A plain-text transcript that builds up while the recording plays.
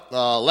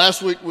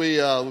Last week we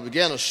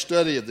began a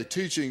study of the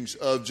teachings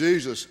of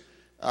Jesus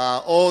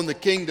on the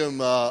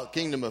kingdom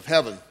of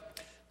heaven.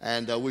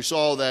 And we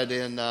saw that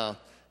in an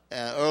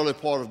early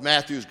part of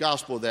Matthew's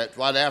gospel, that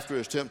right after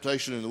his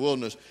temptation in the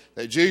wilderness,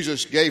 that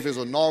Jesus gave his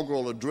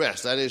inaugural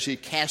address. That is, he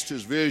cast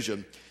his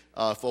vision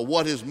for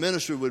what his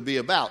ministry would be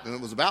about. And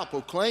it was about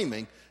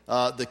proclaiming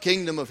the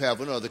kingdom of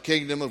heaven, or the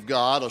kingdom of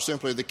God, or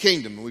simply the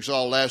kingdom. And we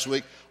saw last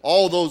week,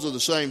 all those are the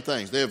same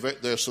things.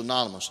 They're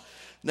synonymous.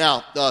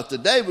 Now,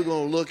 today we're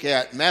going to look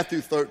at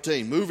Matthew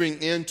 13,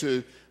 moving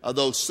into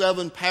those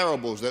 7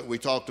 parables that we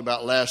talked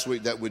about last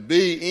week that would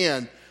be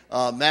in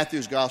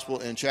Matthew's gospel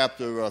in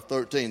chapter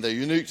 13. They're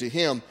unique to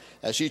him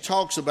as he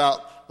talks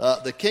about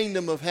the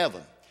kingdom of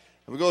heaven.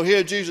 And we're going to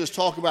hear Jesus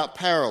talk about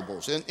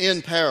parables,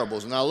 in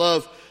parables. And I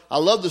love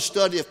the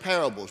study of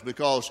parables,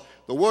 because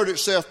the word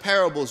itself,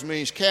 parables,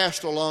 means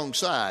cast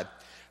alongside.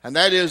 And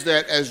that is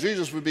that as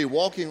Jesus would be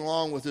walking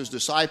along with his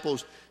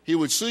disciples, he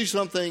would see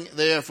something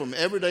there from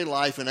everyday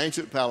life in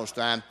ancient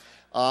Palestine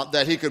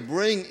that he could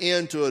bring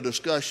into a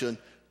discussion,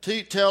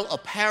 tell a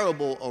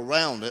parable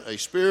around it, a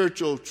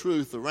spiritual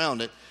truth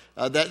around it,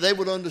 that they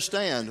would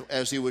understand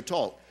as he would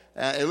talk.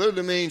 It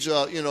literally means,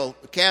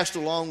 cast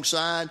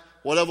alongside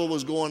whatever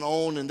was going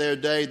on in their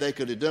day. They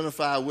could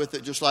identify with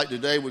it. Just like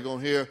today, we're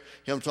going to hear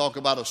him talk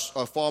about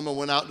a farmer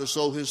went out to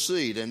sow his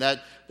seed. And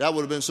that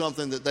would have been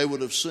something that they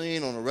would have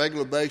seen on a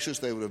regular basis.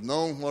 They would have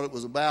known what it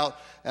was about,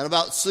 and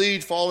about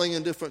seed falling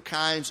in different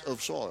kinds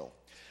of soil.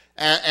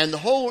 And the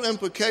whole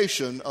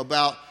implication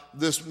about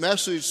this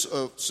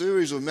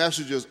series of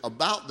messages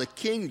about the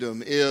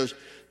kingdom is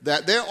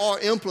that there are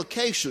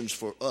implications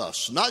for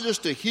us, not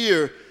just to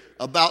hear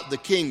about the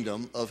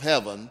kingdom of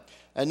heaven,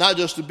 and not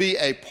just to be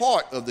a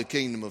part of the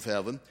kingdom of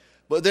heaven,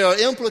 but there are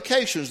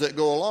implications that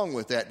go along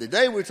with that.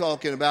 Today we're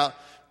talking about,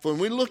 when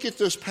we look at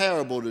this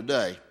parable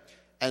today,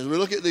 and we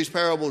look at these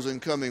parables in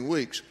coming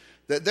weeks,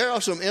 that there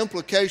are some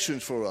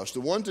implications for us.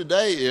 The one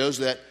today is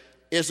that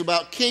it's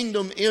about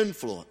kingdom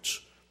influence.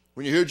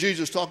 When you hear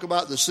Jesus talk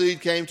about the seed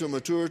came to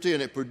maturity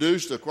and it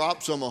produced a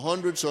crop, some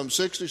 100, some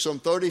 60, some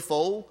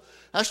 30-fold,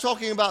 that's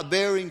talking about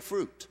bearing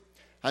fruit.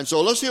 And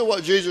so let's hear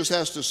what Jesus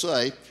has to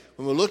say.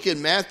 When we look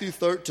in Matthew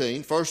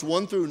 13, verse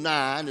 1 through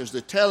 9 is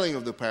the telling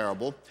of the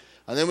parable.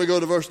 And then we go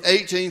to verse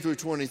 18 through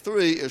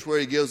 23 is where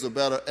he gives a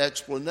better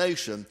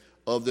explanation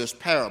of this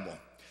parable.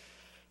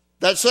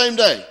 That same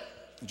day,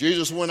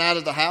 Jesus went out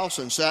of the house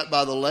and sat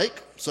by the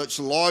lake. Such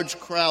large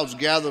crowds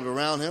gathered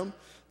around him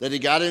that he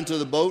got into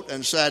the boat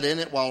and sat in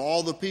it while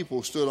all the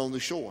people stood on the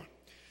shore.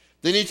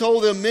 Then he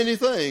told them many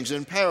things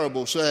in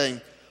parables,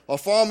 saying, a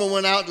farmer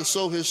went out to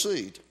sow his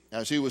seed.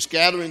 As he was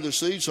scattering the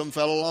seed, some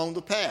fell along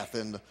the path,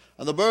 and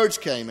the birds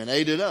came and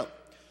ate it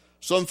up.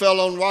 Some fell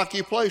on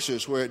rocky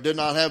places where it did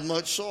not have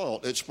much soil.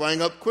 It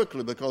sprang up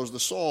quickly because the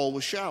soil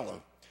was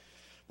shallow.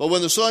 But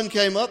when the sun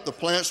came up, the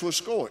plants were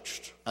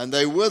scorched, and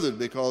they withered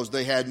because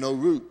they had no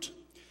root.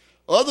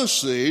 Other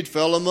seed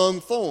fell among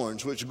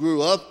thorns, which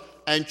grew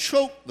up and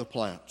choked the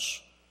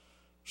plants.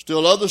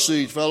 Still other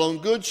seed fell on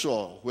good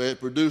soil, where it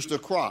produced a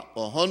crop,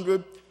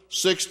 100,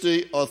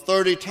 60, or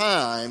 30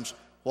 times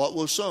what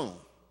was sown.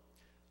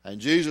 And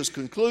Jesus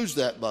concludes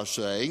that by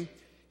saying,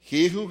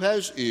 he who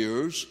has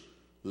ears,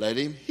 let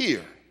him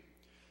hear.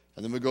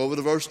 And then we go over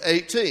to verse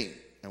 18,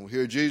 and we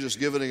hear Jesus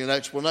giving an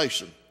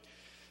explanation.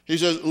 He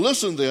says,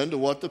 listen then to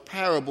what the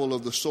parable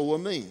of the sower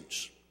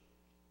means.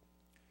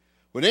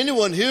 When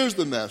anyone hears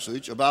the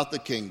message about the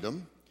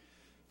kingdom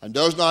and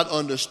does not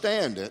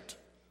understand it,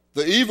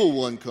 the evil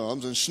one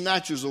comes and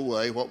snatches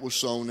away what was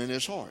sown in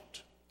his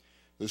heart.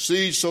 This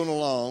is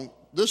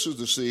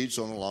the seed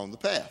sown along the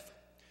path.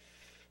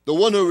 The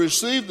one who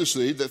received the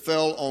seed that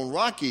fell on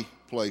rocky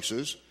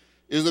places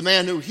is the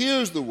man who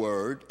hears the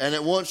word and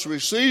at once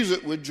receives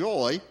it with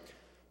joy,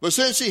 but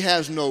since he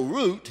has no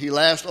root, he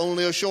lasts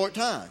only a short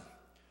time.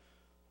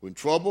 When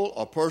trouble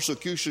or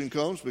persecution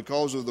comes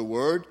because of the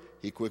word,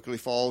 he quickly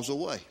falls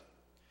away.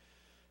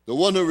 The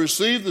one who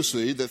received the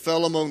seed that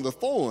fell among the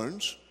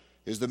thorns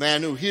is the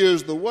man who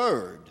hears the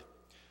word,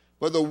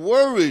 but the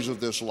worries of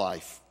this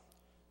life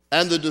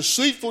and the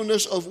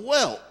deceitfulness of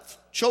wealth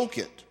choke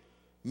it,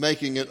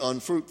 making it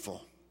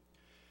unfruitful.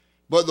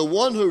 But the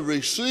one who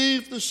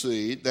received the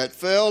seed that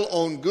fell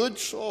on good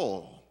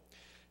soil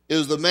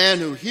is the man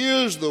who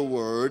hears the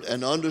word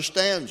and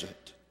understands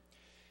it.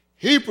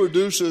 He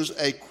produces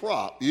a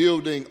crop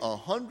yielding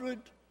 100,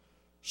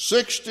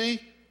 60,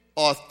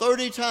 or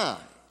 30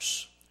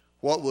 times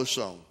what was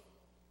sown.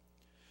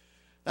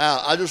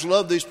 Now, I just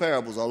love these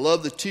parables. I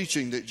love the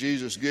teaching that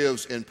Jesus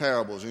gives in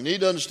parables. You need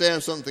to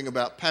understand something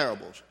about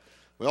parables.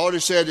 We already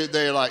said that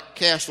they're like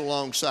cast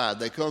alongside.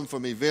 They come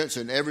from events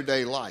in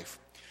everyday life.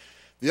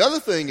 The other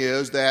thing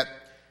is that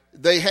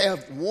they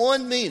have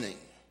one meaning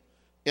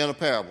in a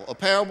parable. A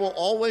parable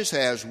always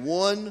has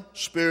one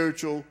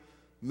spiritual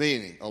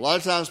meaning. A lot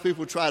of times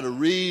people try to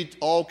read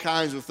all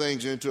kinds of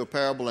things into a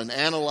parable and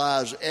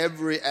analyze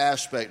every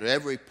aspect or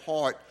every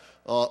part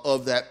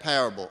of that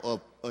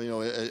parable,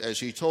 as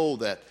he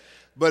told that.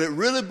 But it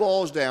really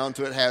boils down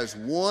to it has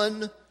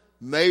one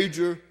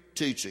major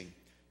teaching.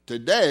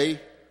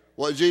 Today,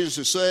 what Jesus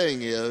is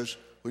saying is,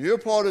 when you're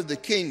part of the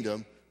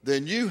kingdom,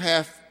 then you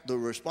have the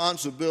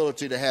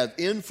responsibility to have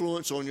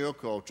influence on your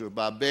culture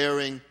by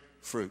bearing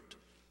fruit.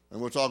 And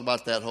we'll talk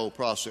about that whole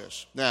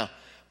process. Now,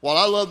 while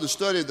I love the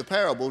study of the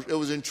parables, it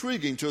was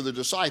intriguing to the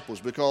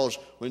disciples because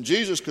when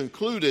Jesus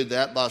concluded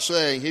that by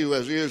saying, he who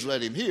has ears,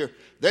 let him hear,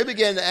 they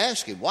began to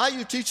ask him, why are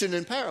you teaching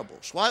in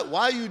parables? Why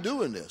are you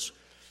doing this?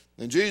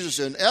 And Jesus,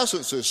 in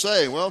essence, is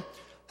saying, well,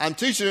 I'm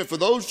teaching it for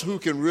those who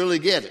can really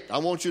get it. I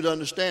want you to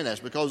understand that. It's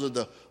because of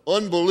the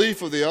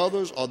unbelief of the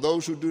others or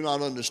those who do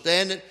not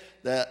understand it,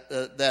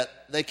 that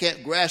they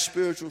can't grasp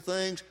spiritual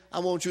things. I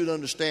want you to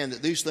understand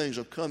that these things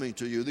are coming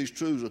to you. These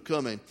truths are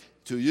coming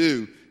to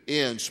you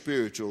in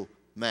spiritual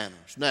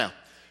manners. Now,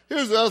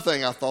 here's the other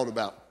thing I thought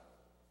about.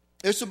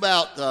 It's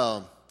about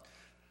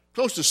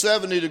close to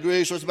 70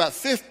 degrees, so it's about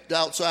 50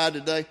 outside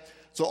today.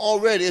 So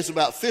already it's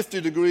about 50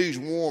 degrees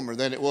warmer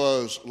than it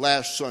was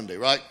last Sunday,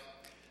 right?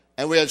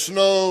 And we had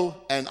snow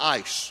and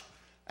ice.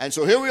 And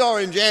so here we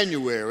are in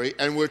January,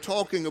 and we're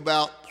talking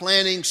about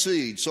planting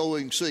seed,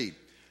 sowing seed.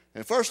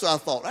 And first I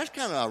thought, that's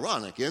kind of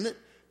ironic, isn't it?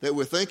 That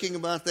we're thinking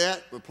about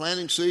that. We're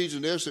planting seeds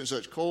in this in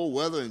such cold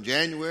weather in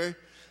January.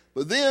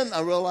 But then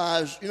I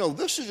realized,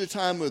 this is the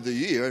time of the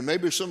year, and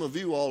maybe some of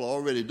you all are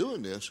already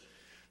doing this,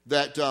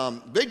 that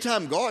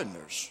big-time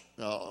gardeners,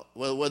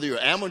 whether you're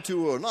amateur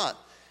or not,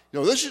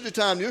 this is the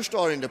time you're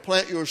starting to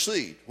plant your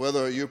seed,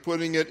 whether you're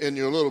putting it in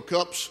your little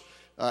cups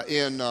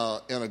in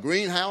a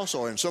greenhouse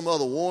or in some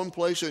other warm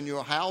place in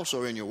your house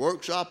or in your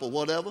workshop or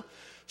whatever,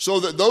 so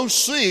that those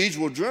seeds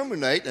will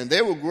germinate and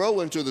they will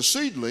grow into the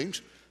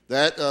seedlings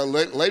that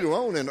later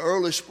on in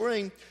early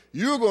spring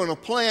you're going to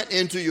plant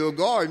into your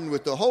garden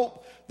with the hope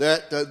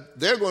that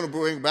they're going to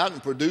bring about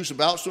and produce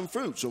about some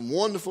fruit, some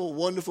wonderful,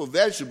 wonderful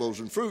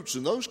vegetables and fruits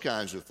and those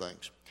kinds of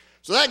things.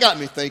 So that got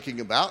me thinking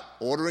about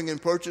ordering and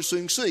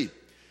purchasing seed.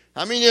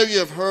 How many of you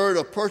have heard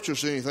of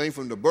purchasing anything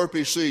from the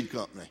Burpee Seed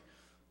Company?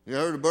 You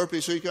heard of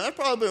Burpee Seed Company? That's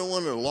probably been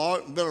one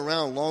that been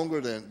around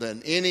longer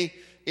than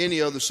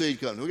any other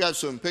seed company. We got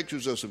some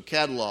pictures of some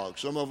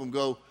catalogs. Some of them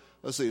go,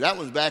 let's see, that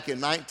one's back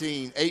in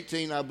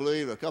 1918, I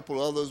believe. A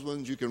couple of other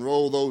ones, you can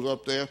roll those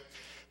up there.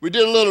 We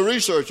did a little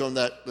research on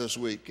that this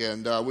week,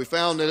 and we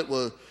found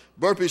that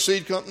Burpee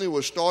Seed Company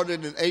was started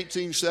in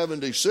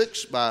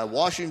 1876 by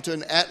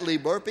Washington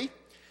Atlee Burpee.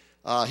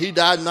 He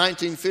died in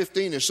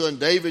 1915. His son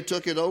David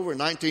took it over. In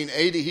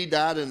 1980, he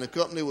died, and the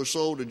company was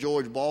sold to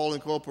George Ball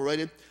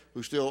Incorporated,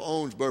 who still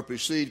owns Burpee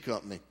Seed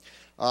Company.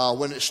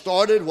 When it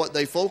started, what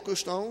they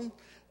focused on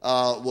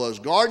was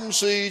garden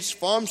seeds,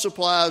 farm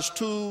supplies,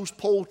 tools,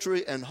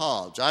 poultry, and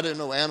hogs. I didn't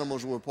know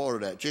animals were part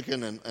of that,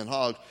 chicken and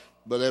hogs,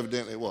 but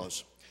evidently it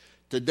was.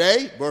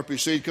 Today, Burpee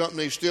Seed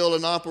Company is still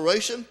in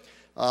operation,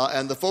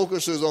 and the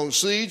focus is on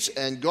seeds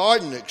and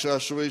garden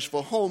accessories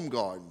for home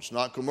gardens,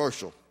 not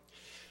commercial.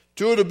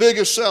 Two of the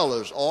biggest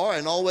sellers are,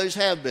 and always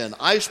have been,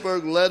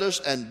 iceberg lettuce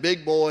and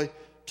big boy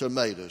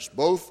tomatoes.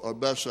 Both are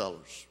best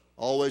sellers.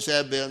 Always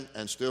have been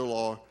and still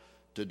are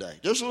today.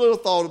 Just a little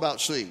thought about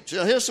seeds.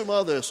 Here's some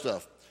other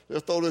stuff.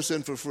 Let's throw this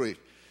in for free.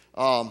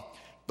 The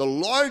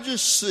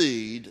largest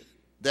seed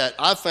that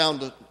I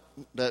found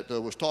that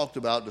was talked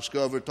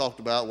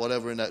about,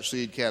 whatever in that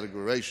seed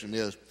categorization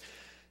is,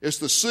 it's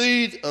the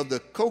seed of the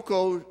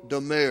Coco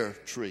de Mer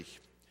tree.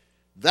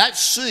 That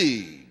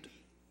seed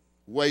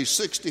weighs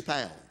 60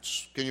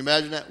 pounds. Can you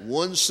imagine that?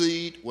 One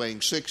seed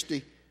weighing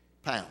 60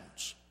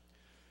 pounds.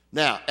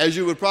 Now, as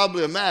you would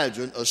probably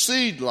imagine, a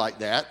seed like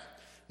that,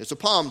 it's a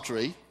palm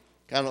tree,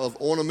 kind of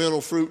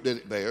ornamental fruit that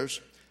it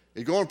bears,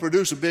 is going to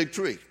produce a big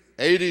tree,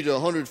 80 to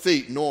 100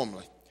 feet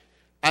normally.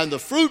 And the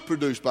fruit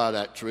produced by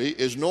that tree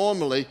is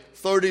normally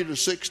 30 to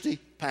 60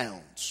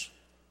 pounds.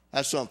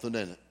 That's something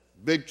in it.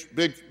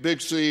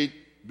 Big seed,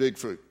 big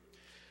fruit.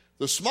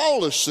 The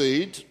smallest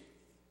seed,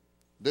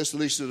 this at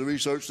least is the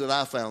research that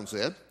I found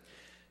said,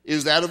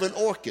 is that of an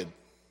orchid.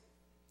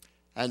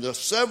 And the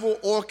several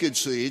orchid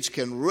seeds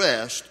can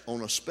rest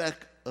on a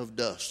speck of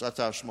dust. That's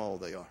how small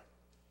they are.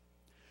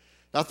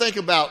 Now think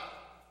about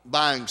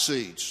buying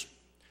seeds.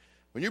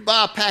 When you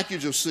buy a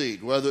package of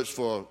seed, whether it's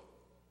for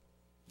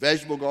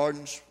vegetable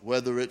gardens,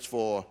 whether it's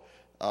for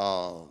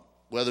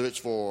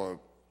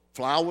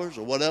flowers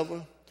or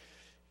whatever,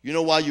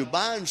 while you're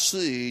buying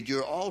seed,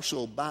 you're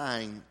also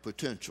buying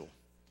potential.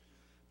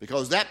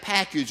 Because that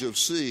package of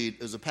seed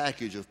is a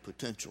package of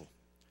potential.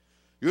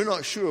 You're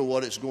not sure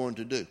what it's going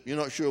to do. You're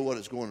not sure what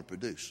it's going to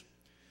produce.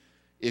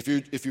 If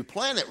you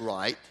plant it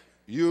right,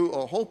 you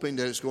are hoping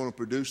that it's going to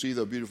produce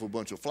either a beautiful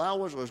bunch of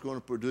flowers or it's going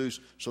to produce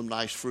some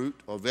nice fruit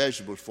or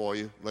vegetables for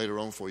you later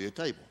on for your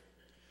table.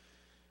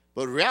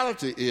 But the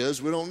reality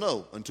is we don't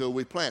know until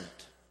we plant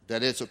it,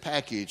 that it's a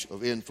package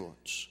of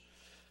influence,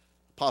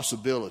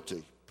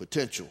 possibility,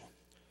 potential.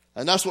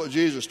 And that's what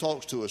Jesus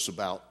talks to us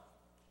about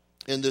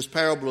in this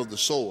parable of the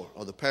sower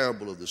or the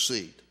parable of the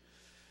seed.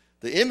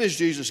 The image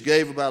Jesus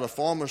gave about a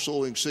farmer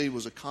sowing seed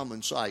was a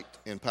common sight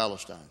in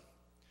Palestine.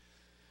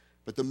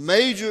 But the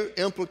major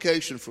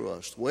implication for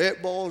us, the way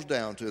it boils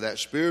down to that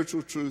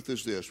spiritual truth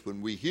is this: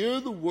 when we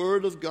hear the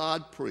Word of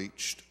God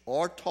preached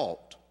or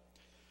taught,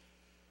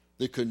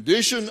 The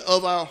condition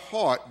of our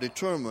heart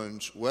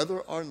determines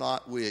whether or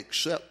not we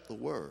accept the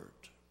Word.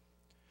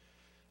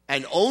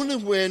 And only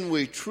when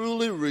we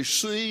truly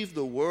receive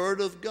the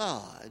Word of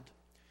God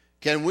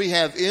can we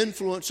have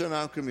influence in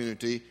our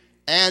community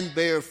and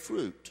bear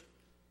fruit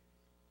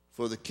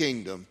for the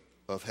kingdom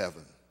of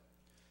heaven.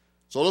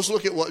 So let's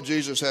look at what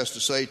Jesus has to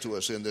say to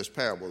us in this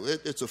parable.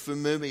 It's a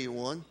familiar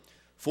one.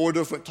 4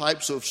 different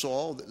types of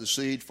soil that the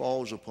seed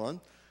falls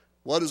upon.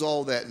 What does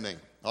all that mean?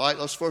 All right,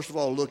 let's first of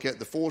all look at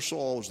the 4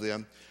 soils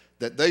then,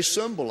 that they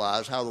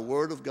symbolize how the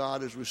Word of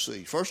God is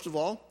received. First of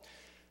all,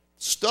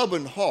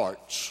 stubborn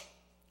hearts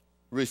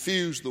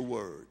refuse the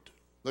Word.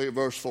 Look at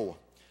verse 4.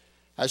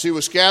 As he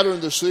was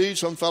scattering the seed,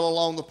 some fell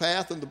along the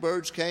path, and the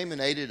birds came and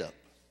ate it up.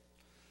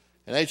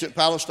 In ancient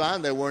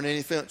Palestine, there weren't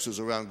any fences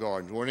around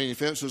gardens. There weren't any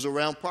fences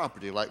around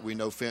property like we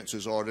know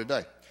fences are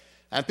today.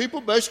 And people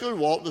basically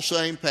walked the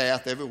same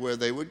path everywhere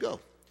they would go.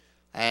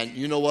 And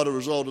you know what a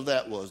result of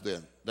that was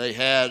then. They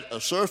had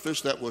a surface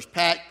that was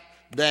packed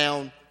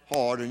down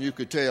hard, and you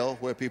could tell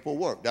where people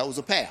worked. That was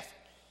a path.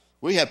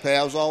 We have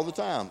paths all the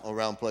time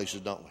around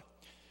places, don't we?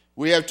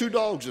 We have 2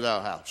 dogs at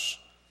our house.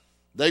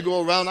 They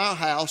go around our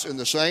house in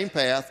the same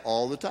path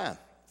all the time,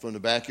 from the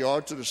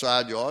backyard to the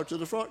side yard to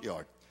the front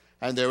yard.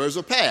 And there is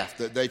a path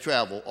that they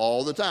travel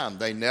all the time.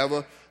 They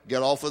never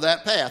get off of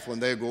that path when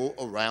they go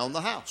around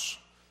the house.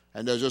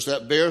 And there's just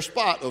that bare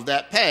spot of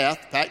that path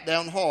packed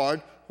down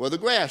hard where the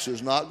grass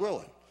is not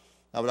growing.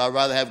 Now, would I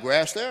rather have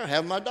grass there or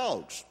have my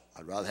dogs?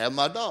 I'd rather have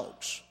my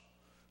dogs.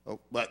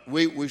 But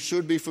we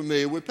should be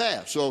familiar with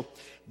paths. So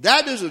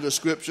that is a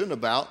description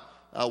about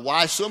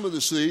why some of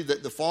the seed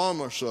that the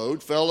farmer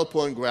sowed fell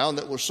upon ground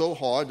that was so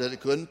hard that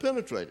it couldn't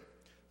penetrate it.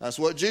 That's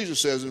what Jesus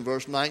says in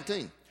verse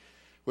 19.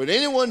 When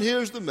anyone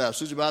hears the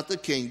message about the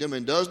kingdom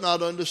and does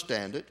not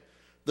understand it,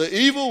 the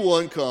evil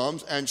one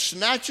comes and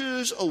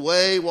snatches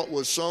away what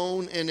was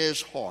sown in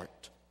his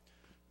heart.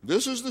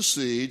 This is the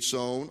seed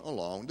sown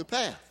along the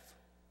path.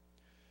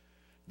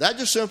 That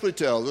just simply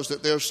tells us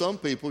that there are some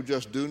people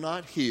just do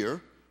not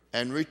hear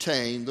and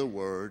retain the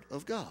Word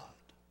of God.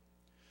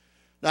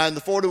 Now, in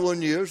the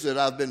 41 years that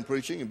I've been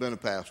preaching and been a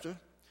pastor,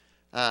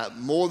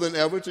 more than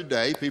ever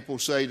today, people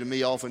say to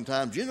me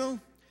oftentimes,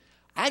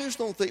 I just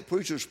don't think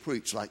preachers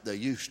preach like they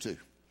used to.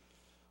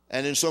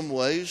 And in some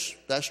ways,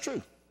 that's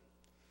true.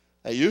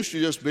 It used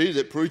to just be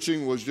that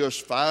preaching was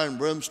just fire and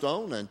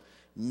brimstone and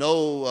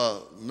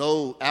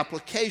no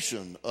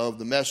application of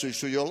the message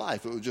to your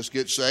life. It would just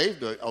get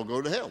saved or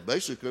go to hell.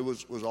 Basically,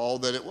 was all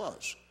that it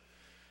was.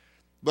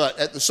 But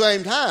at the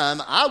same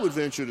time, I would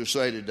venture to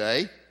say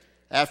today,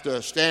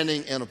 after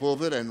standing in a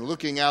pulpit and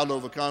looking out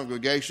over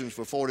congregations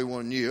for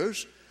 41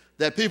 years,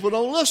 that people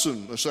don't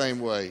listen the same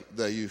way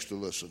they used to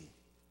listen.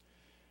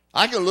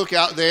 I can look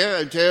out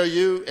there and tell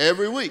you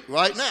every week,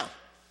 right now,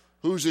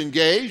 who's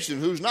engaged and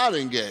who's not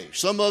engaged.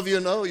 Some of you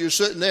know you're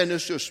sitting there and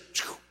it's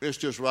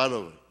just right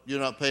over. You're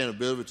not paying a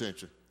bit of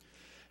attention.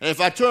 And if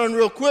I turn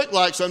real quick,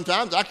 like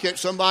sometimes, I catch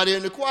somebody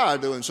in the choir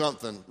doing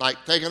something,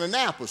 like taking a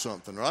nap or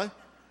something, right?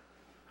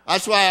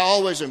 That's why I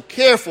always am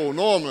careful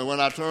normally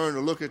when I turn to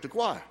look at the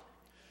choir.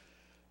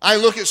 I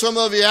look at some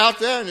of you out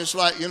there and it's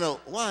like,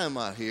 why am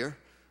I here?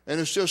 And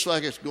it's just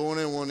like it's going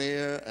in one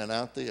ear and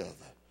out the other.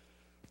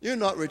 You're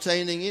not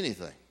retaining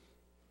anything.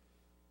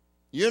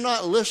 You're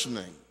not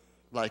listening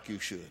like you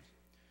should.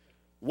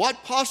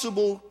 What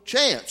possible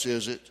chance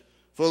is it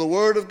for the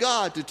Word of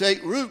God to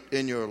take root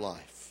in your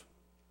life?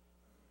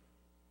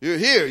 You're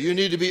here. You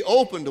need to be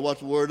open to what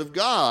the Word of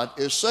God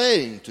is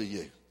saying to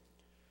you.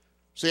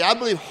 See, I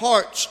believe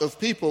hearts of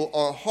people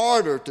are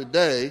harder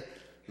today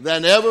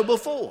than ever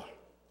before.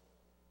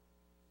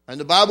 And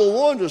the Bible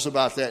warns us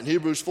about that in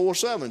Hebrews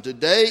 4:7.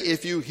 Today,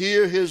 if you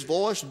hear His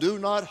voice, do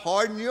not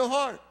harden your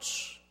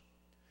hearts.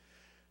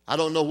 I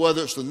don't know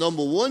whether it's the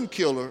number one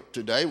killer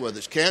today, whether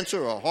it's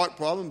cancer or a heart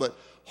problem, but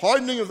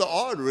hardening of the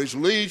arteries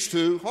leads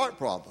to heart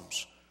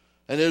problems.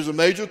 And it is a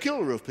major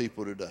killer of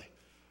people today.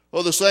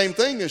 Well, the same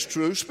thing is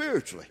true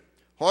spiritually.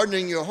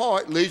 Hardening your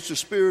heart leads to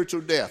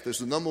spiritual death. It's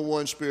the number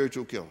one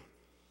spiritual killer.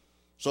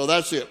 So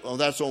that's it. Well,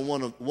 that's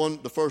on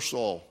the first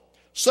soil.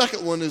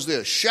 Second one is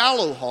this: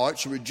 shallow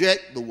hearts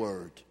reject the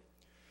Word.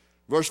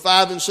 Verse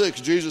 5 and 6,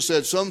 Jesus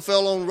said, some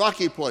fell on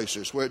rocky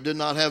places where it did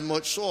not have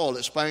much soil.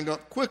 It sprang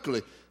up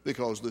quickly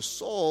because the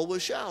soil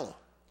was shallow.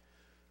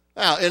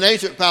 Now, in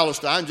ancient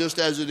Palestine, just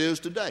as it is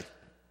today,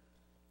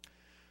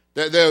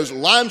 there's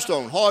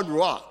limestone, hard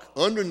rock,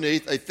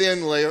 underneath a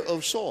thin layer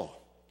of soil.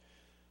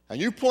 And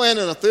you plant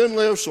in a thin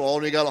layer of soil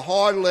and you got a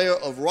hard layer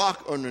of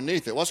rock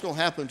underneath it. What's going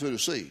to happen to the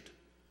seed?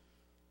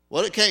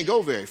 Well, it can't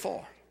go very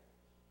far.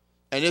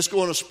 And it's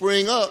going to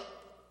spring up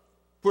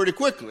pretty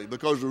quickly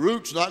because the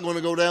root's not going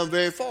to go down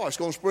very far. It's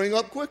going to spring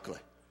up quickly.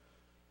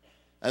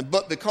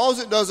 But because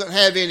it doesn't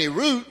have any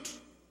root,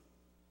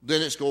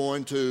 then it's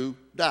going to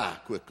die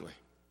quickly.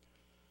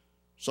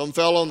 Some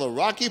fell on the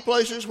rocky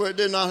places where it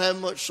did not have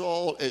much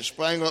soil. It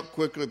sprang up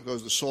quickly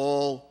because the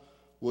soil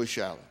was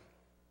shallow.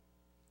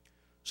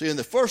 See, in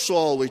the first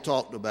soil we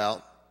talked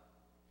about,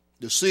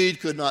 the seed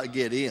could not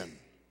get in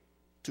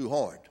too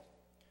hard.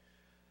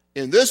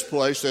 In this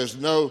place, there's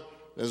no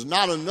there's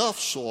not enough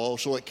soil,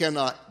 so it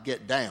cannot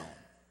get down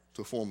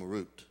to form a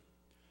root.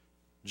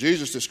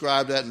 Jesus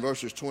described that in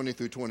verses 20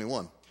 through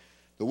 21.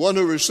 The one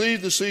who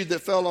received the seed that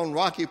fell on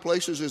rocky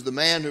places is the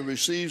man who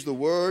receives the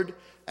word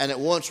and at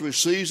once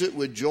receives it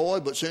with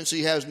joy, but since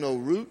he has no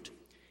root,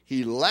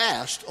 he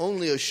lasts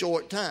only a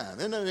short time.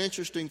 Isn't that an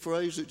interesting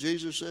phrase that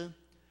Jesus said?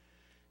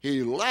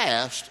 He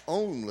lasts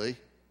only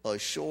a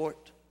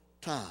short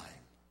time.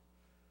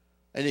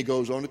 And he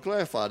goes on to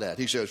clarify that.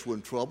 He says,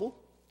 when trouble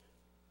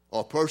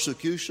or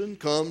persecution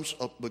comes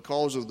up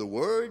because of the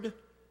word,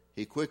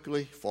 he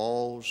quickly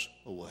falls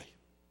away.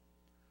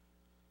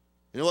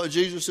 You know what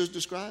Jesus is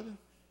describing?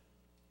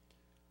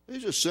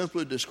 He's just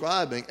simply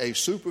describing a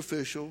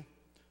superficial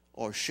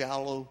or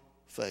shallow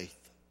faith.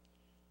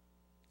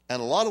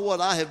 And a lot of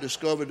what I have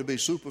discovered to be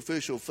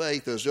superficial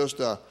faith is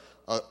just a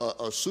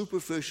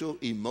superficial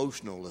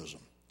emotionalism.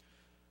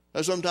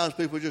 And sometimes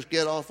people just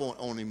get off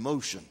on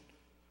emotion.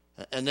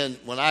 And then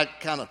when I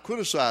kind of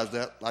criticize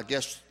that, I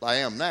guess I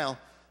am now,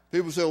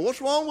 people say, well, what's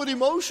wrong with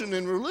emotion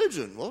in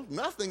religion? Well,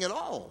 nothing at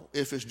all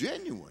if it's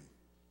genuine.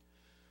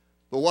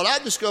 But what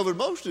I discovered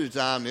most of the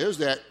time is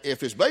that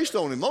if it's based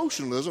on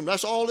emotionalism,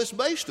 that's all it's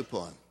based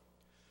upon.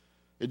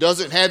 It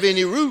doesn't have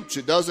any roots.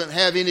 It doesn't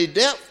have any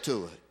depth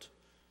to it.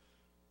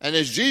 And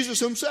as Jesus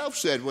himself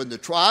said, when the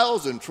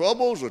trials and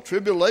troubles or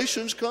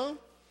tribulations come,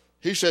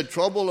 he said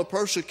trouble or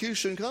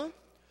persecution come,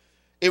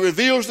 it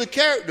reveals the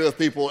character of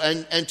people,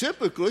 and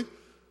typically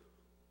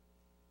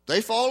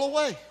they fall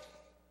away.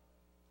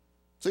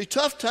 See,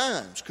 tough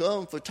times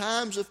come for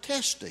times of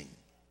testing.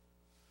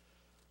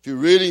 If you're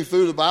reading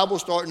through the Bible,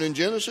 starting in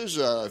Genesis,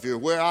 if you're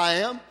where I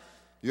am,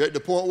 you're at the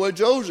point where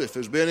Joseph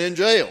has been in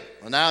jail.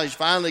 And now he's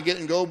finally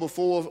getting to go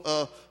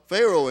before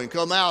Pharaoh and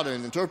come out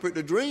and interpret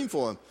the dream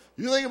for him.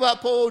 You think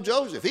about poor old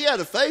Joseph. He had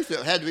a faith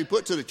that had to be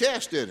put to the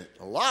test, didn't it?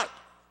 A lot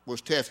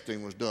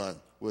testing was done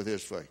with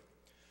his faith.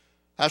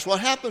 That's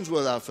what happens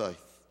with our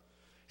faith.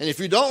 And if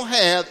you don't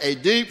have a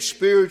deep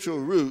spiritual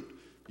root,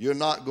 you're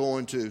not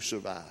going to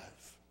survive.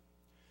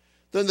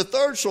 Then the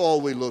third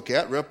soil we look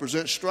at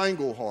represents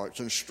strangle hearts,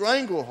 and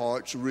strangle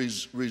hearts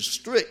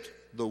restrict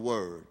the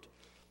word.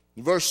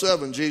 In verse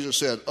 7, Jesus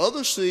said,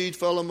 other seed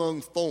fell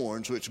among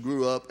thorns which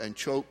grew up and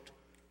choked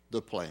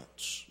the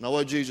plants. Now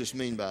what did Jesus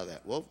mean by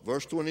that? Well,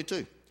 verse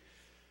 22.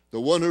 The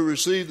one who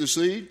received the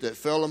seed that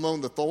fell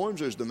among the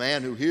thorns is the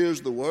man who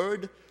hears the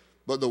word,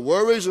 but the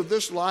worries of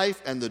this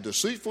life and the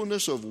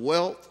deceitfulness of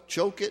wealth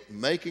choke it,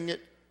 making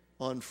it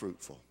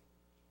unfruitful.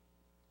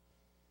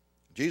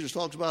 Jesus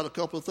talks about a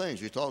couple of things.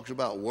 He talks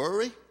about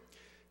worry,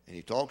 and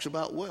he talks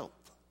about wealth.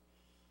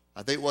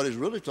 I think what he's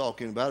really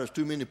talking about is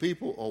too many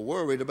people are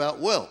worried about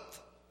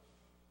wealth.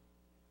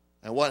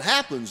 And what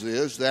happens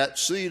is that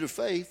seed of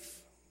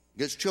faith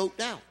gets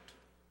choked out.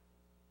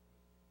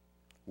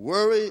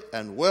 Worry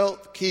and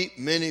wealth keep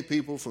many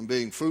people from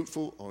being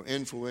fruitful or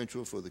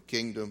influential for the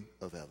kingdom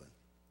of heaven.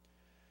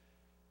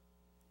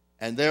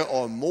 And there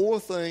are more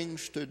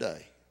things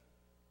today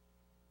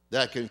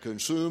that can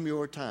consume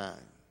your time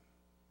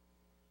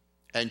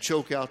and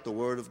choke out the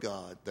Word of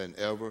God than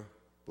ever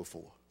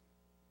before.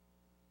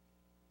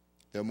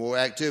 There are more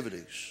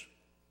activities.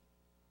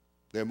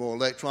 There are more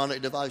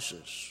electronic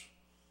devices.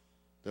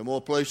 There are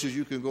more places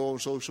you can go on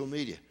social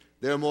media.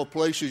 There are more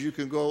places you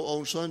can go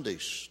on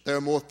Sundays. There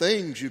are more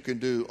things you can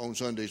do on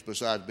Sundays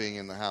besides being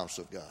in the house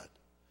of God.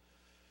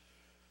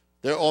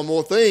 There are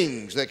more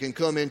things that can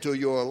come into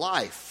your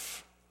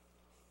life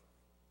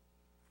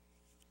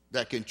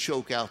that can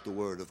choke out the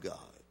Word of God.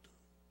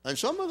 And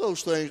some of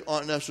those things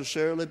aren't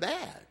necessarily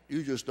bad.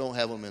 You just don't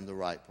have them in the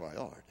right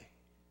priority.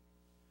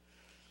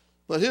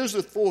 But here's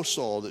the fourth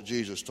soil that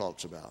Jesus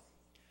talks about.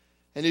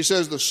 And he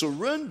says the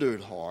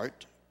surrendered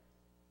heart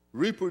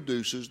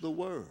reproduces the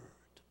word.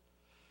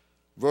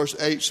 Verse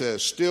 8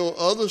 says, still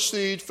other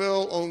seed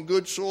fell on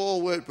good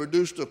soil where it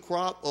produced a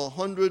crop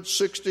 100,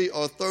 60,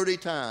 or 30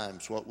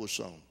 times what was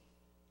sown.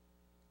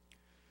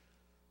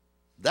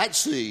 That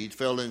seed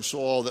fell in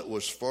soil that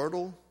was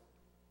fertile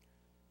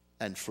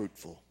and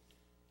fruitful.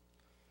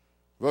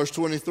 Verse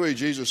 23,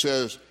 Jesus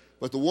says,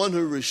 but the one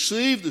who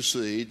received the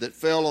seed that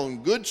fell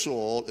on good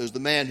soil is the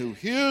man who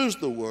hears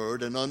the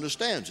word and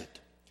understands it.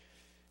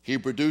 He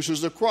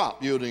produces a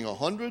crop yielding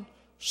 100,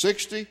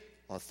 60,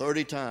 or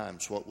 30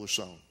 times what was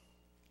sown.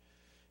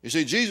 You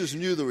see, Jesus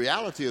knew the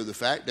reality of the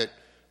fact that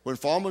when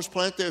farmers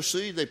plant their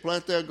seed, they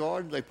plant their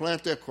garden, they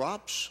plant their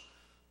crops,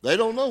 they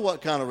don't know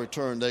what kind of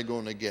return they're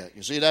going to get.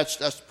 You see, that's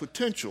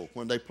potential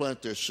when they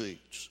plant their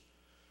seeds.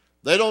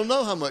 They don't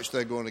know how much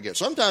they're going to get.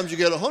 Sometimes you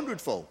get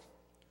 100-fold.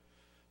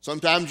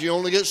 Sometimes you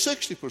only get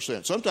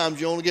 60%. Sometimes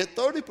you only get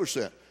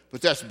 30%. But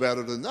that's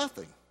better than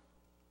nothing.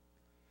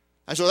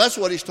 And so that's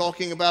what he's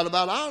talking about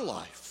our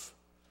life.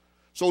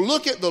 So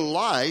look at the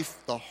life,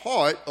 the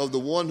heart of the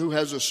one who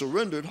has a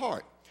surrendered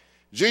heart.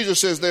 Jesus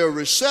says they are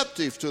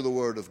receptive to the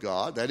Word of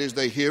God. That is,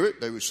 they hear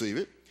it, they receive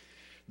it.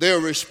 They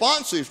are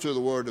responsive to the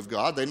Word of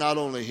God. They not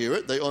only hear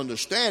it, they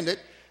understand it.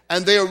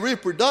 And they are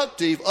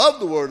reproductive of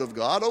the Word of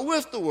God or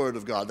with the Word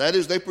of God. That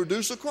is, they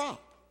produce a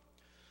crop.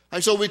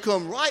 And so we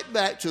come right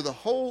back to the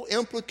whole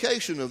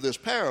implication of this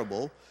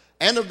parable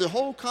and of the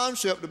whole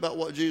concept about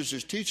what Jesus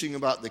is teaching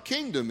about the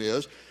kingdom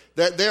is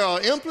that there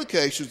are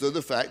implications of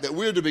the fact that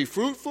we're to be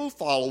fruitful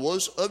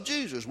followers of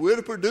Jesus. We're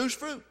to produce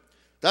fruit.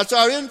 That's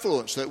our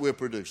influence that we're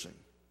producing.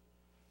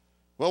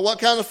 Well, what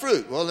kind of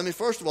fruit? Well, let me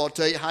first of all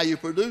tell you how you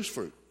produce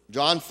fruit.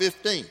 John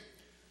 15.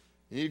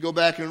 You need to go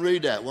back and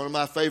read that, one of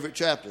my favorite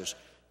chapters.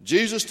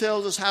 Jesus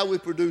tells us how we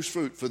produce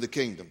fruit for the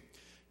kingdom.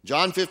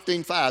 John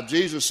 15:5,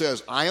 Jesus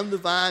says, I am the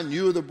vine,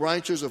 you are the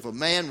branches. If a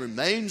man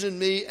remains in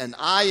me and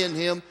I in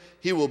him,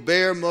 he will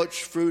bear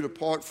much fruit.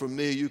 Apart from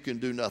me, you can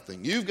do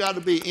nothing. You've got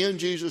to be in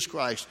Jesus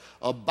Christ,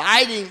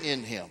 abiding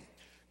in him,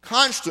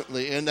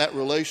 constantly in that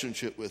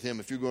relationship with him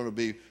if you're going to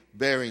be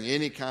bearing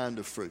any kind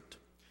of fruit.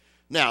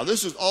 Now,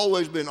 this has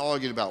always been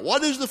argued about.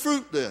 What is the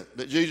fruit then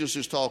that Jesus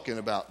is talking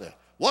about there?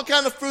 What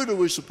kind of fruit are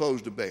we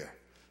supposed to bear?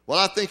 Well,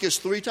 I think it's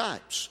 3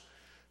 types.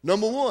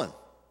 Number 1,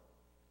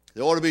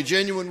 there ought to be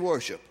genuine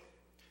worship.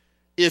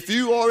 If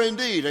you are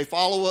indeed a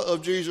follower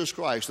of Jesus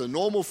Christ, the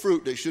normal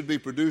fruit that should be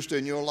produced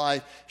in your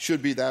life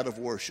should be that of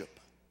worship.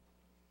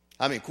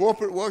 I mean,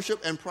 corporate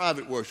worship and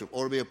private worship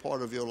ought to be a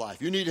part of your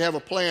life. You need to have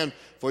a plan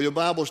for your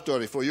Bible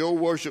study, for your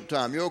worship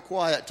time, your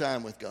quiet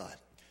time with God.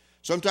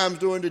 Sometimes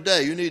during the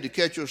day, you need to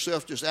catch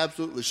yourself just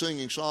absolutely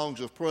singing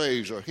songs of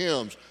praise or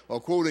hymns or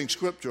quoting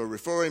Scripture or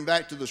referring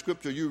back to the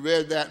Scripture you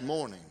read that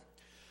morning.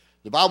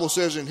 The Bible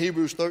says in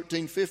Hebrews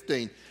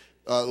 13:15,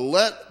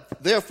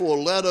 therefore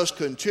let us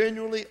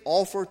continually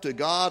offer to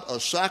God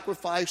a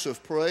sacrifice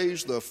of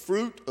praise, the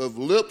fruit of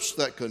lips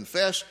that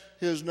confess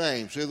his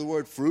name. See the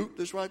word fruit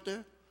that's right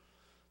there?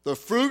 The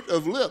fruit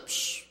of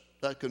lips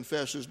that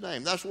confess his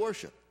name. That's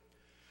worship.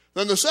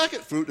 Then the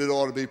second fruit that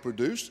ought to be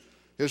produced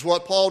is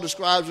what Paul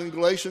describes in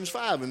Galatians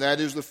 5, and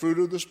that is the fruit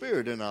of the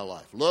Spirit in our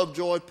life. Love,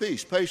 joy,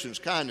 peace, patience,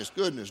 kindness,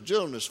 goodness,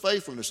 gentleness,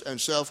 faithfulness, and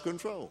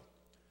self-control.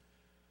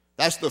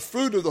 That's the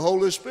fruit of the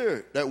Holy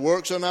Spirit that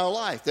works in our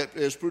life, that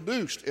is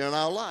produced in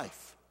our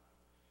life.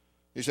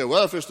 You say,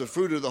 well, if it's the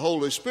fruit of the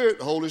Holy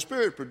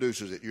Spirit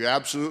produces it. You're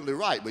absolutely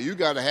right, but you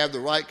got to have the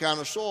right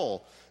kind of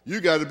soil. You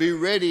got to be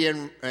ready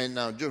and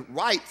just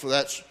right for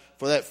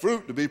that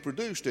fruit to be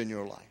produced in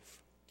your life.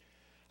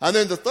 And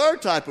then the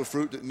third type of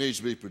fruit that needs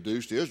to be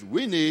produced is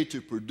we need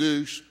to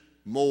produce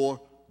more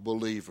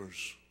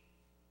believers.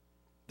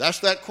 That's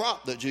that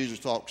crop that Jesus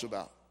talks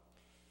about.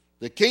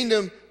 The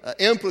kingdom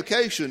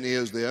implication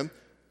is then,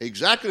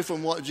 exactly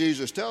from what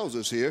Jesus tells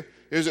us here,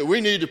 is that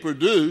we need to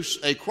produce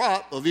a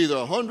crop of either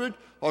 100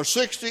 or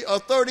 60 or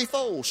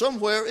 30-fold,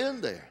 somewhere in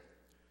there.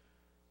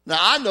 Now,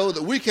 I know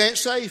that we can't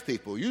save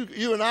people.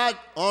 You and I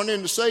aren't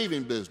in the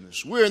saving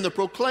business. We're in the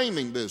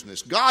proclaiming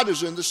business. God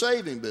is in the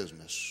saving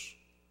business.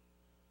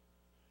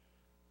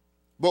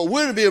 But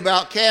we're to be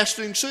about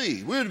casting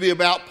seed. We're to be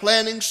about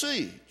planting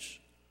seeds.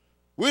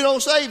 We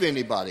don't save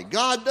anybody.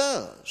 God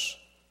does.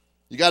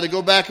 You got to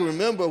go back and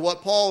remember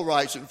what Paul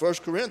writes in 1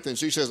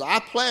 Corinthians. He says, I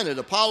planted,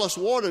 Apollos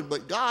watered,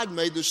 but God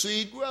made the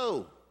seed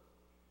grow.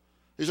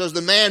 He says,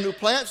 the man who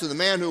plants and the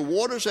man who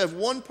waters have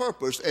one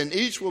purpose, and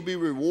each will be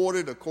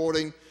rewarded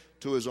according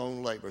to his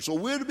own labor. So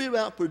we're to be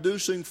about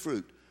producing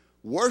fruit.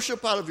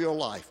 Worship out of your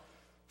life.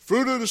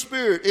 Fruit of the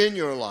Spirit in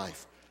your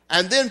life.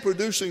 And then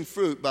producing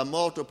fruit by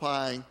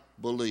multiplying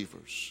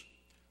believers.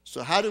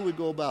 So how do we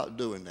go about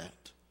doing that?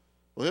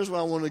 Well, here's what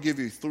I want to give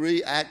you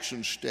 3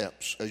 action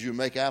steps as you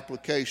make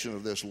application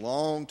of this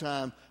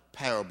long-time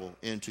parable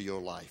into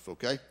your life,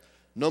 okay?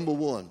 Number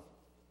 1,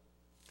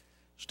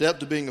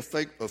 step to being a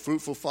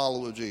fruitful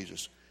follower of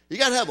Jesus. You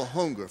got to have a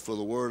hunger for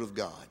the Word of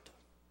God.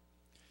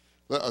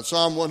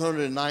 Psalm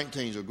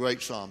 119 is a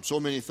great psalm. So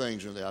many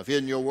things in there. I've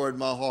hidden your word in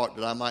my heart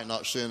that I might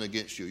not sin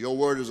against you. Your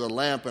word is a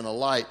lamp and a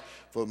light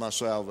for my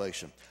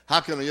salvation. How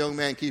can a young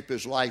man keep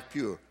his life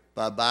pure?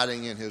 By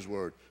abiding in his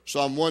word.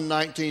 Psalm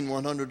 119,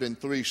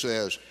 103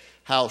 says,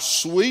 how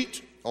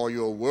sweet are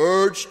your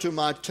words to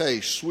my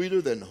taste,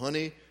 sweeter than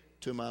honey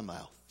to my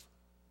mouth.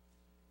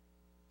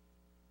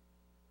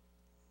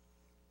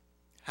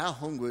 How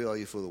hungry are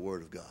you for the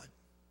Word of God?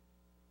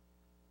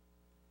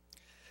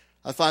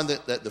 I find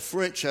that the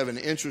French have an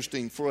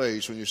interesting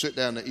phrase when you sit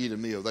down to eat a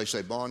meal. They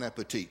say, bon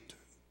appetit.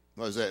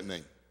 What does that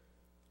mean?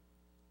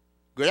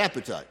 Good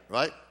appetite,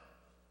 right?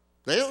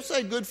 They don't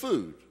say good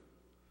food.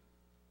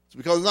 It's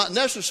because not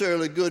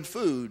necessarily good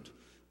food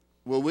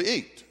will we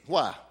eat.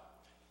 Why?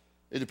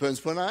 It depends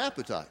upon our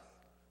appetite.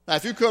 Now,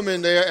 if you come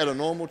in there at a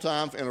normal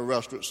time in a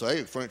restaurant,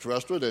 say a French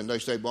restaurant, and they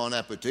say bon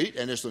appetit,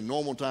 and it's the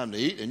normal time to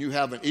eat, and you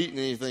haven't eaten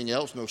anything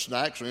else, no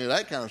snacks or any of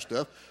that kind of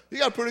stuff, you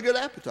got a pretty good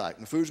appetite,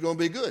 and the food's going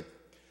to be good.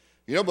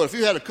 You know, but if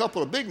you had a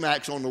couple of Big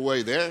Macs on the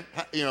way there,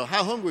 you know,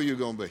 how hungry are you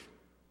going to be?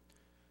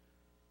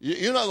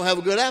 You're not going to have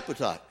a good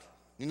appetite.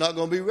 You're not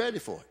going to be ready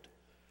for it.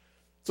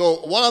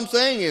 So what I'm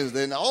saying is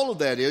then all of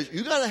that is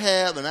you got to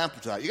have an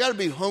appetite. You got to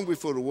be hungry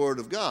for the Word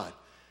of God.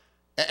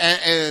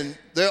 And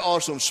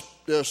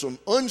there's some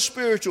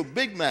unspiritual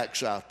Big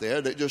Macs out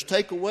there that just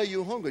take away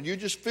your hunger. You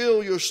just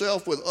fill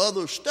yourself with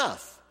other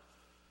stuff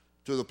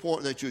to the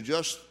point that you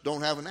just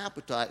don't have an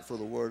appetite for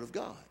the Word of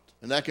God.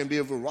 And that can be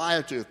a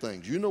variety of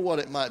things. You know what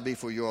it might be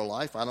for your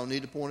life. I don't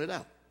need to point it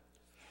out.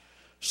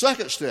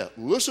 Second step,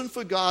 listen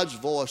for God's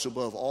voice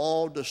above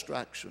all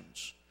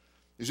distractions.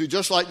 You see,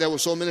 just like there were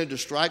so many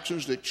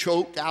distractions that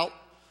choked out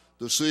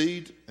the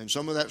seed and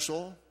some of that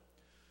soil,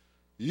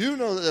 you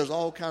know that there's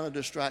all kind of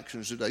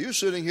distractions today. You're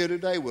sitting here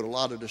today with a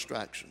lot of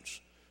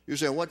distractions. You're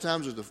saying, what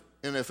time does the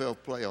NFL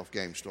playoff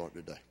game start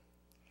today?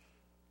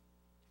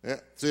 Yeah,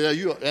 see,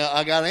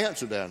 I got an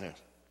answer down there.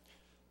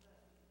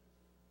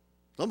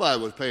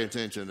 Somebody was paying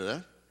attention to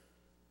that.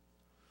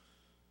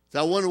 So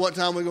I wonder what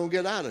time we're going to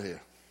get out of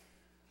here.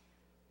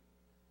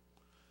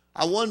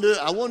 I wonder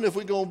if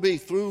we're going to be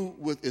through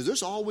with, is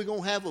this all we're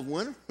going to have of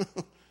winter?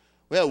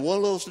 We had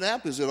one little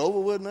snap. Is it over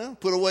with now?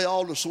 Put away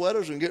all the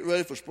sweaters and get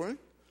ready for spring?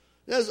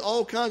 There's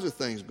all kinds of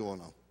things going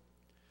on.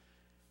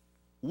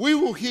 We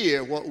will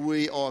hear what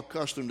we are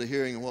accustomed to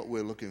hearing and what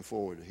we're looking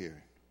forward to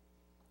hearing.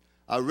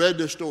 I read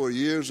this story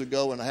years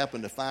ago, and I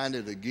happened to find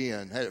it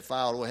again. Had it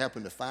filed away,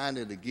 happened to find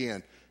it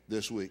again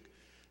this week.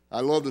 I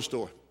love the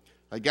story.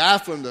 A guy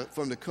from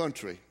the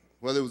country,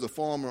 whether he was a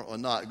farmer or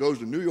not, goes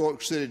to New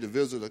York City to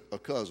visit a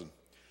cousin.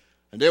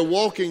 And they're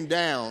walking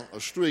down a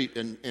street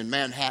in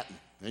Manhattan.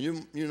 And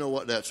you know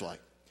what that's like.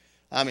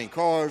 I mean,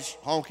 cars,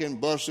 honking,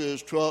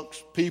 buses,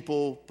 trucks,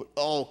 people,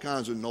 all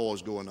kinds of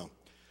noise going on.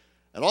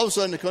 And all of a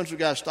sudden, the country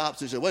guy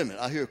stops and he says, wait a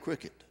minute, I hear a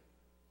cricket.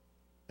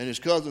 And his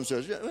cousin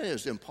says, yeah,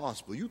 it's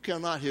impossible. You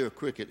cannot hear a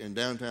cricket in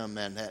downtown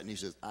Manhattan. He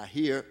says, I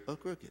hear a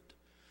cricket.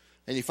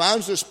 And he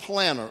finds this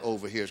planter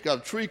over here. It's got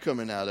a tree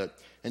coming out of it.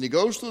 And he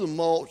goes through the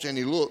mulch and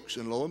he looks,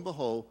 and lo and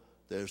behold,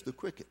 there's the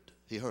cricket.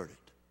 He heard it.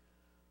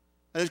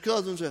 And his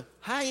cousin said,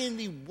 how in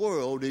the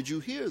world did you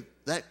hear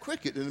that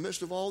cricket in the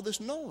midst of all this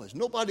noise?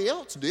 Nobody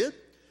else did.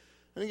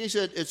 And he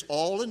said, it's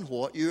all in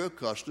what you're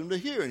accustomed to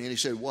hearing. And he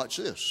said, watch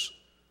this.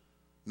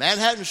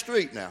 Manhattan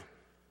Street now,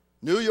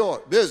 New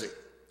York, busy.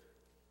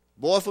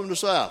 Boy from the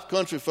South,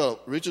 country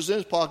folk, reaches in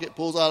his pocket,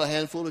 pulls out a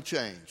handful of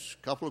change,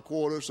 a couple of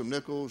quarters, some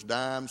nickels,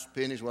 dimes,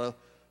 pennies, whatever,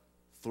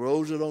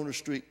 throws it on the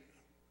street.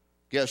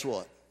 Guess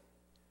what?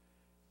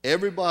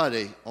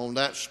 Everybody on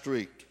that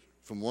street,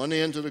 from one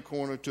end to the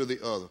corner to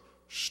the other,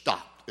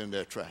 stopped in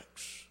their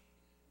tracks.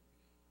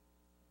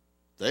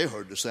 They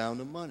heard the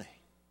sound of money.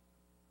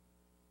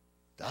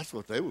 That's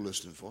what they were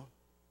listening for.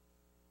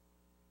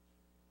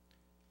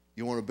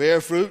 You want to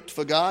bear fruit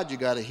for God, you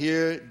got to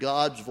hear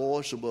God's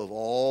voice above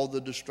all the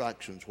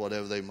distractions,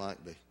 whatever they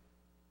might be.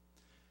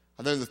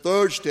 And then the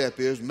third step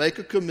is make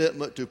a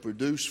commitment to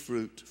produce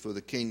fruit for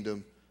the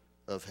kingdom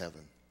of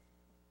heaven.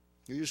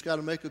 You just got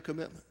to make a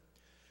commitment.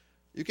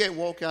 You can't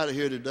walk out of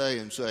here today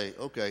and say,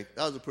 okay,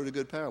 that was a pretty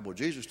good parable.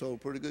 Jesus told a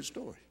pretty good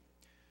story.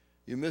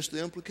 You missed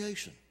the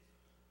implication.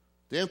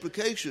 The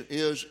implication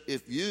is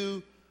if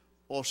you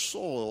are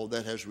soil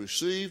that has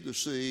received the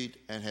seed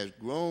and has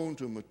grown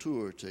to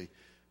maturity,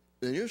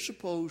 then you're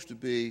supposed to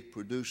be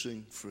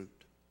producing fruit.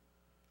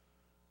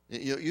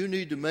 You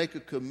need to make a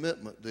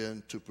commitment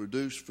then to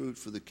produce fruit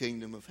for the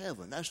kingdom of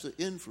heaven. That's the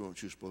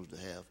influence you're supposed to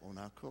have on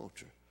our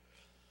culture.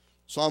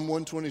 Psalm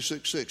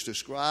 126:6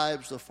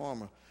 describes the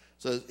farmer.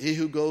 It says, he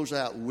who goes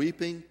out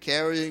weeping,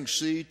 carrying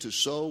seed to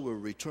sow, will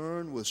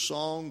return with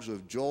songs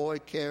of joy,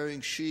 carrying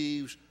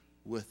sheaves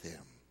with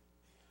him.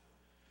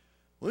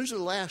 When's the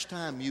last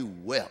time you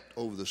wept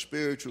over the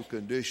spiritual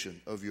condition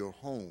of your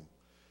home,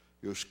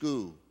 your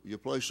school, your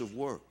place of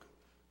work,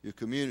 your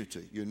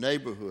community, your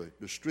neighborhood,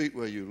 the street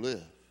where you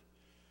live,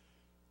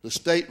 the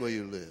state where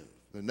you live,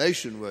 the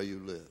nation where you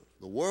live,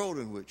 the world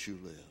in which you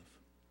live?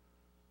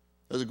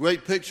 There's a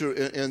great picture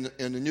in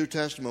the New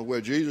Testament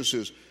where Jesus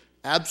is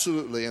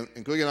absolutely,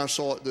 and Greg and I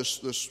saw it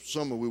this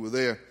summer, we were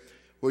there,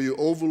 where you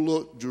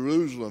overlook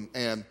Jerusalem,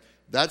 and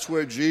that's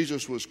where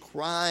Jesus was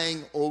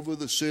crying over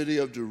the city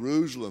of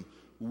Jerusalem,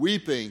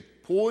 weeping,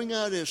 pouring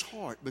out his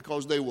heart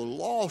because they were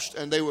lost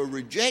and they were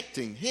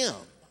rejecting him.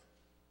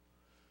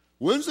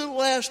 When's the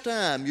last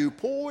time you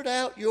poured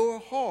out your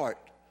heart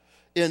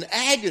in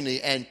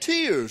agony and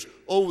tears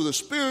over the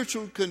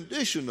spiritual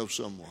condition of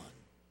someone?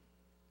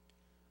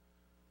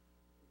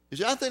 You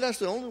see, I think that's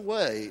the only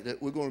way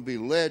that we're going to be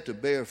led to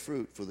bear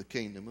fruit for the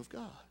kingdom of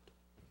God.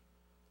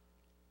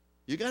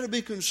 You got to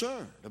be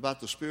concerned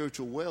about the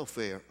spiritual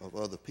welfare of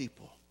other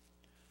people.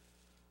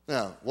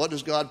 Now, what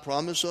does God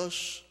promise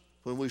us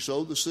when we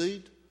sow the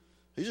seed?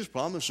 He just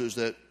promises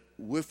that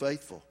we're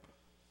faithful,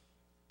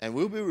 and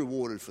we'll be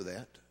rewarded for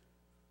that.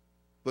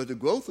 But the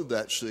growth of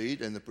that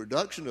seed and the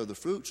production of the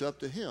fruit's up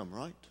to him,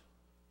 right?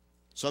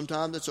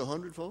 Sometimes it's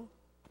 100-fold.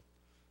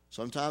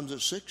 Sometimes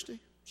it's 60.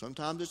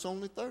 Sometimes it's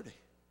only 30.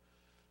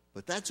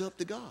 But that's up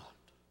to God.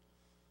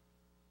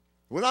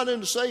 We're not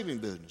in the saving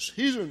business.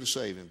 He's in the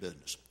saving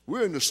business.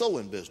 We're in the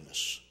sowing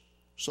business,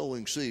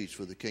 sowing seeds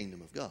for the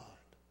kingdom of God.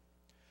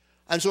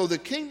 And so the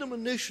kingdom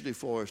initiative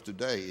for us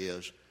today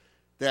is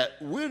that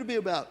we're to be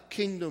about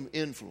kingdom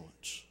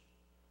influence.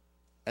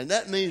 And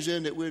that means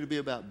then that we're to be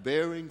about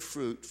bearing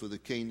fruit for the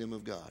kingdom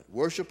of God.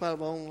 Worship out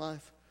of our own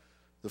life,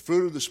 the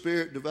fruit of the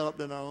Spirit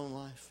developed in our own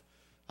life,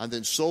 and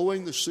then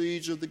sowing the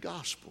seeds of the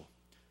gospel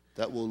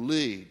that will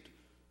lead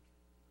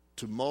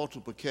to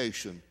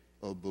multiplication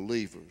of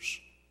believers,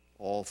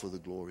 all for the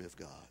glory of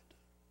God.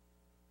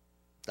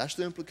 That's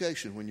the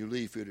implication when you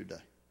leave here today.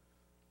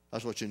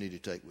 That's what you need to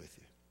take with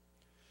you.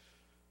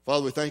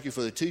 Father, we thank you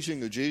for the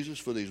teaching of Jesus,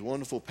 for these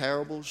wonderful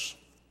parables.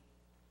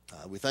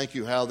 We thank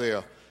you how they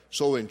are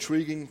so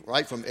intriguing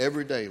right from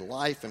everyday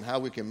life and how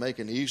we can make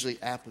an easy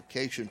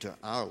application to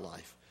our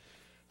life.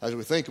 As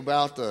we think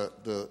about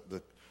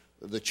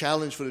the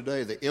challenge for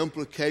today, the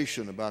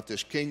implication about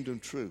this kingdom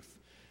truth,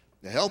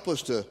 to help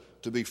us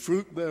to be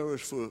fruit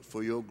bearers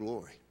for your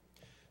glory.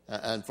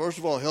 And first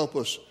of all, help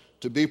us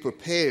to be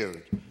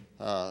prepared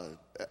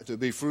to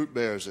be fruit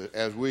bearers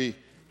as we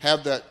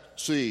have that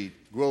seed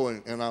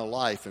growing in our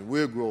life and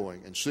we're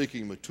growing and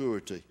seeking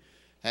maturity.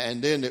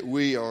 And then that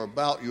we are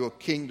about your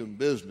kingdom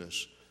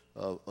business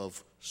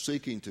of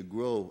seeking to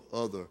grow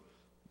other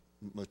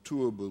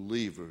mature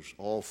believers,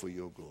 all for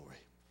your glory.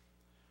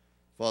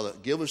 Father,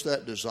 give us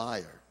that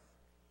desire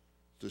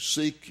to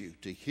seek you,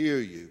 to hear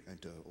you,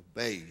 and to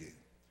obey you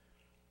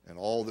in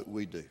all that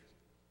we do.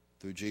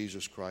 Through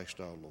Jesus Christ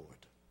our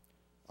Lord.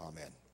 Amen.